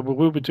yeah, so we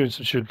will be doing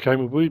some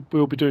sugarcane,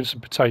 we'll be doing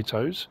some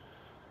potatoes.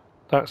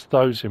 That's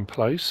those in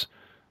place.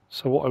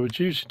 So what I would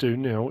usually do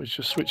now is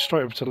just switch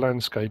straight over to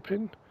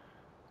landscaping,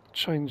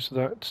 change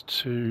that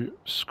to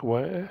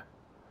square,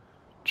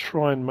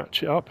 try and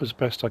match it up as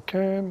best I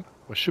can.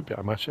 I should be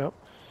able to match it up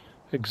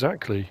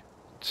exactly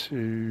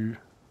to,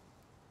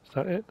 is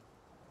that it?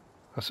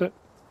 That's it.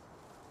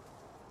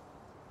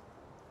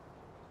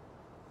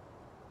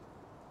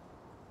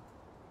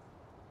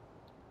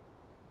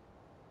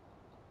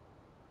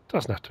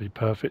 Doesn't have to be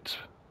perfect,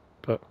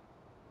 but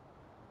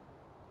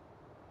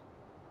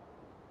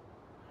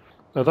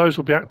now those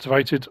will be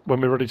activated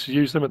when we're ready to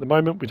use them. At the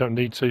moment we don't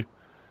need to.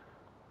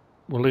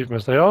 We'll leave them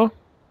as they are.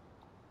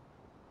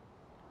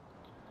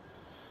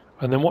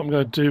 And then what I'm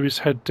going to do is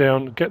head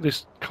down, get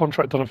this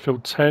contract done on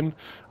field 10.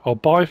 I'll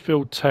buy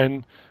field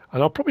 10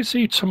 and I'll probably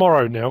see you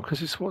tomorrow now,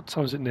 because it's, what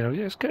time is it now?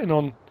 Yeah, it's getting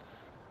on,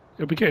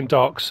 it'll be getting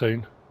dark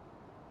soon.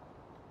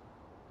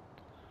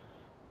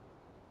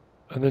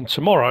 And then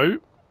tomorrow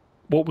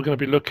what we're going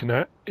to be looking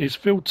at is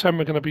field 10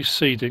 we're going to be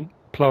seeding,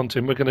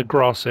 planting, we're going to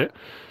grass it,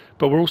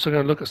 but we're also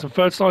going to look at some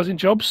fertilising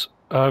jobs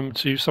to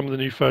use some of the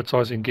new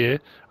fertilising gear,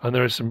 and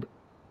there is some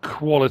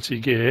quality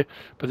gear.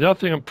 But the other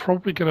thing I'm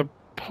probably going to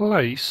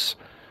place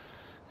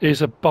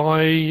is a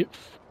buy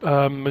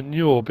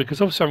manure, because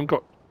obviously I haven't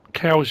got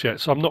cows yet,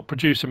 so I'm not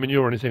producing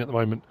manure or anything at the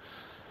moment.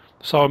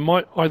 So I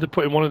might either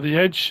put in one of the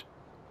Edge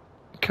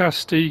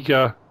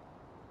Castiga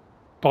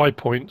buy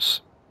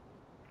points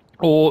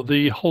or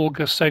the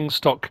Holger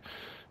Sengstock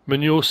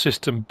manure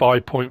system buy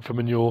point for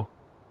manure.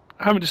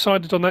 I haven't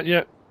decided on that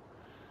yet,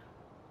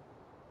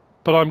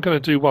 but I'm going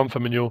to do one for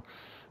manure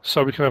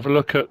so we can have a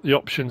look at the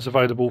options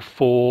available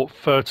for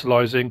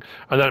fertilising,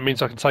 and that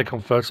means I can take on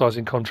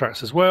fertilising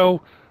contracts as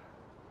well.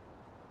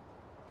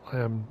 I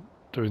am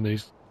doing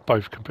these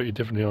both completely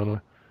differently, aren't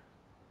I?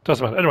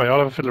 Doesn't matter. Anyway, I'll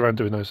have a fiddle around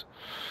doing those.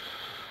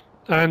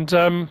 And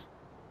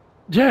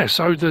yeah,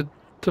 so the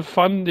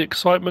fun, the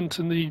excitement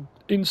and the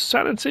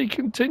insanity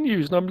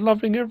continues, and I'm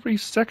loving every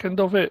second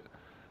of it.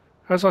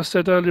 As I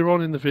said earlier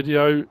on in the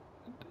video,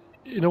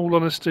 in all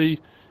honesty,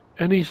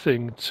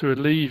 anything to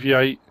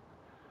alleviate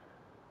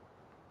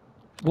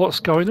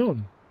what's going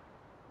on,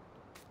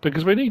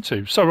 because we need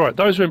to. So right,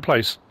 those are in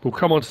place. We'll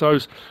come on to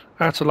those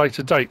at a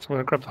later date. I'm going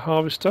to grab the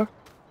harvester.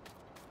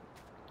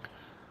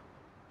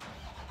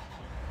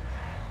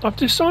 I've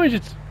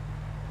decided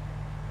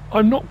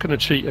I'm not going to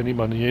cheat any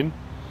money in.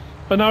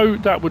 I know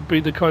that would be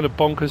the kind of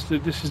bonkers,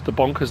 this is the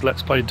bonkers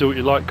let's play do what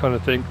you like kind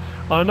of thing.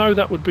 I know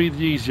that would be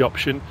the easy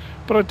option,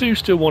 but I do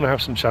still want to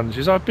have some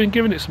challenges. I've been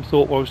giving it some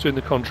thought while I was doing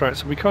the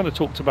contracts, and we kind of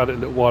talked about it a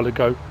little while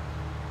ago.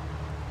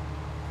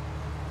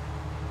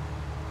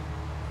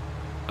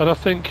 And I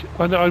think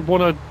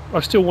I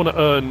still want to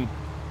earn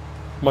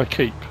my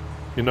keep,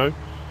 you know.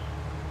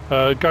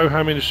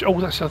 GOHAM Industries.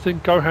 Oh, that's the thing.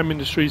 GOHAM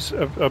Industries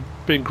have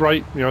been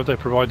great. You know, they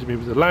provided me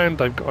with the land.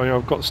 They've got,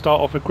 I've got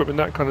start-off equipment,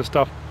 that kind of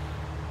stuff.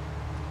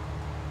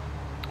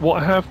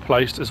 What I have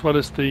placed, as well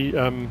as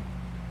the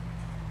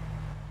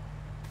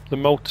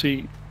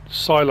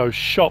multi-silo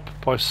shop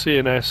by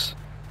CNS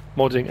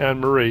Modding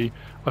Annmarie,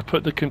 I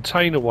put the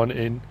container one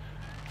in.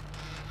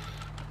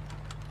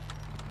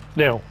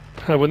 Now,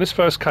 when this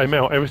first came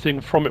out,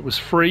 everything from it was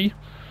free,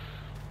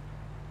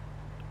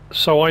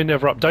 so I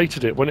never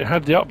updated it. When it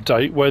had the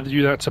update where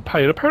you had to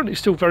pay, and apparently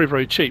it's still very,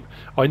 very cheap,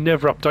 I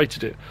never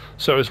updated it.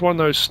 So it's one of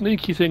those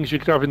sneaky things you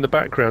could have in the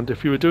background.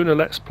 If you were doing a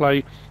Let's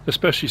Play,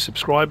 especially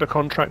subscriber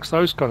contracts,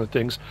 those kind of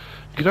things,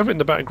 you could have it in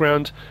the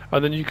background,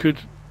 and then you could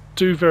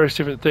do various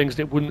different things,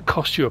 and it wouldn't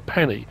cost you a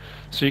penny.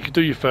 So you could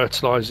do your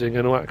fertilising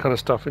and all that kind of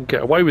stuff and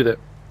get away with it.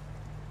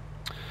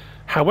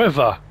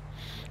 However,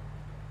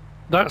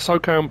 that's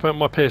okay on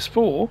my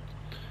PS4.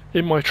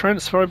 In my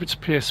transfer over to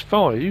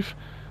PS5,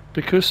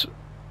 because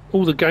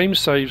all the game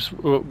saves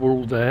were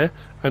all there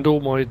and all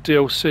my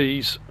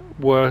DLCs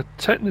were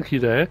technically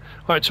there,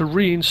 I had to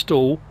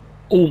reinstall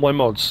all my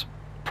mods.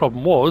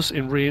 Problem was,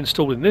 in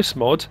reinstalling this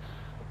mod,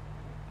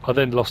 I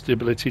then lost the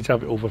ability to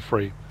have it all for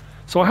free.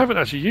 So I haven't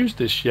actually used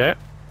this yet,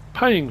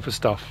 paying for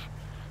stuff.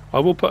 I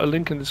will put a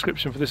link in the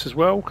description for this as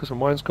well, because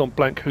mine's gone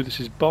blank who this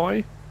is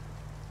by.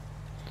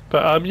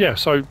 But yeah,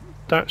 so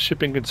that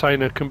shipping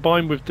container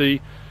combined with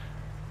the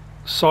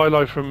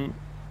silo from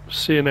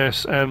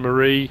CNS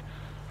Annmarie,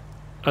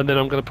 and then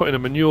I'm going to put in a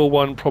manure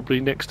one probably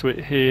next to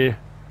it here,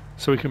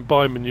 so we can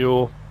buy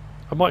manure.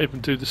 I might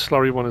even do the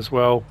slurry one as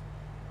well.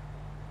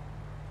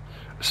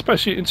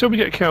 Especially until we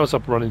get cows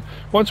up and running.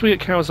 Once we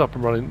get cows up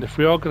and running, if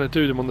we are going to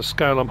do them on the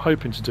scale I'm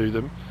hoping to do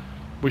them,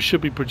 we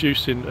should be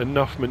producing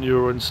enough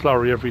manure and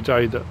slurry every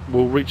day that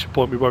we'll reach a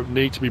point we won't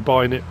need to be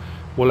buying it.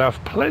 We'll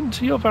have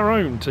plenty of our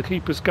own to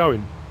keep us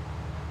going.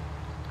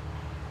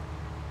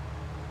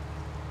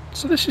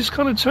 So this is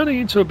kind of turning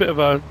into a bit of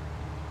a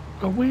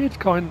weird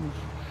kind of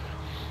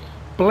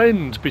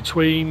blend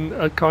between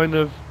a kind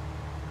of...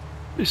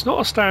 It's not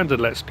a standard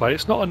Let's Play,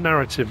 it's not a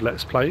narrative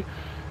Let's Play.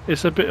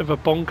 It's a bit of a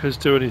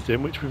bonkers do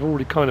anything, which we've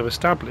already kind of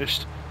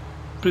established.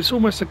 But it's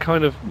almost a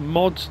kind of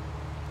mod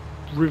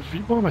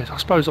review. Well, I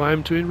suppose I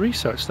am doing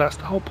research. That's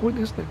the whole point,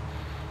 isn't it?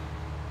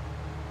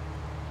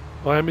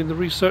 I am in the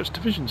research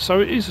division. So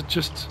it is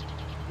just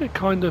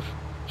kind of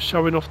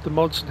showing off the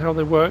mods and how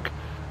they work.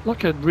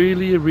 Like a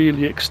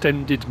really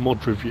extended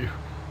mod review.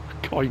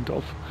 Kind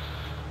of.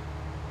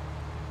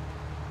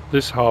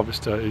 This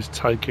harvester is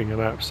taking an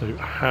absolute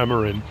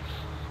hammering.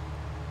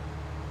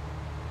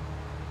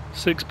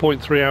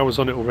 6.3 hours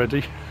on it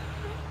already.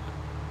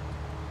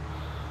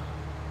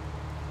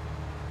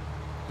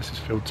 This is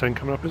field 10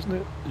 coming up, isn't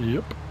it?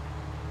 Yep.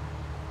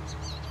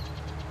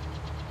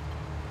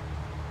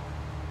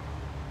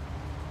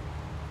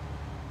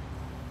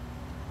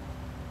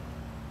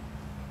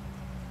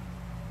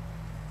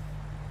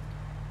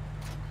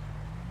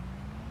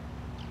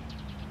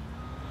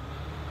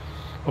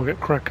 I'll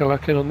get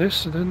crack-a-lacking on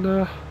this and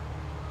then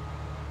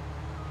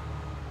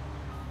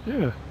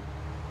yeah.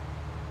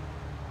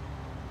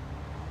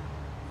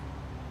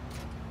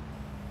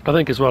 I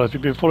think as well, if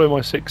you've been following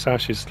my 6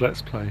 Ashes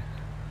Let's Play,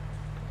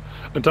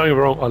 and don't get me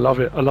wrong, I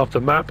love it. I love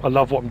the map. I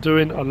love what I'm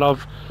doing. I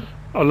love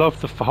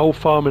the whole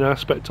farming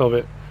aspect of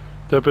it.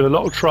 There have been a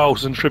lot of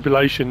trials and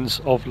tribulations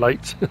of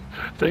late.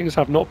 Things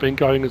have not been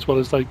going as well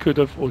as they could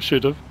have or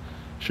should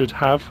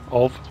have.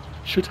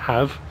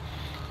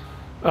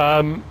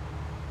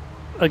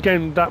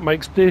 Again, that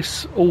makes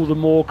this all the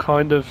more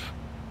kind of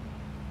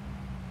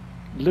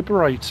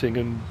liberating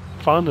and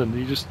fun, and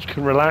you just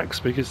can relax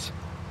because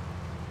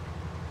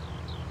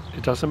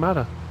it doesn't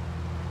matter.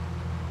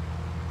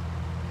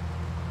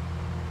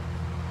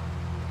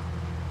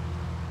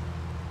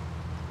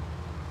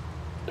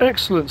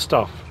 Excellent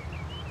stuff.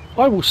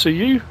 I will see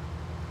you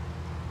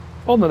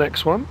on the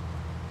next one.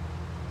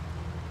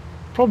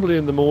 Probably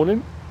in the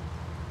morning.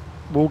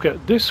 We'll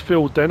get this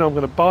field then. I'm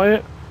going to buy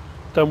it.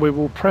 Then we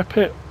will prep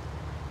it.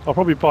 I'll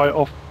probably buy it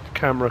off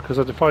camera because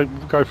if I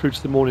go through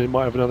to the morning, it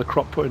might have another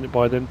crop put in it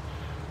by then.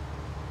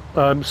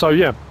 So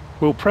yeah,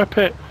 we'll prep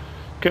it.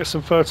 Get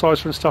some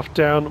fertiliser and stuff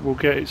down. We'll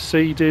get it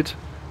seeded,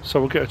 so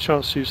we'll get a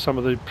chance to use some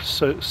of the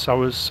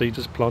sowers,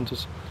 seeders,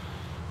 planters,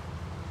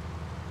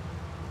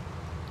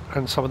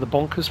 and some of the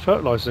bonkers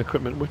fertilising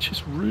equipment, which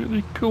is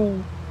really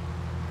cool.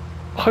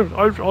 I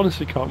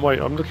honestly can't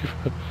wait. I'm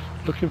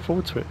looking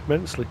forward to it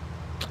immensely,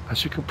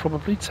 as you can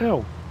probably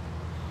tell.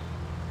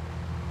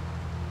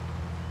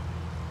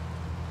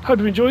 Hope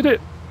you enjoyed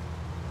it.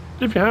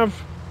 If you have,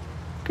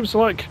 give us a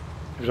like.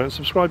 If you don't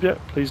subscribe yet,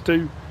 please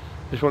do.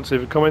 If you want to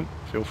leave a comment,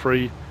 feel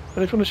free.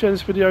 And if you want to share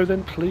this video,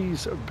 then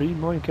please be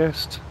my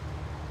guest.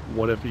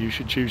 Whatever you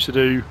should choose to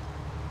do.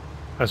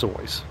 As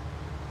always,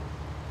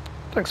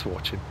 thanks for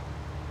watching.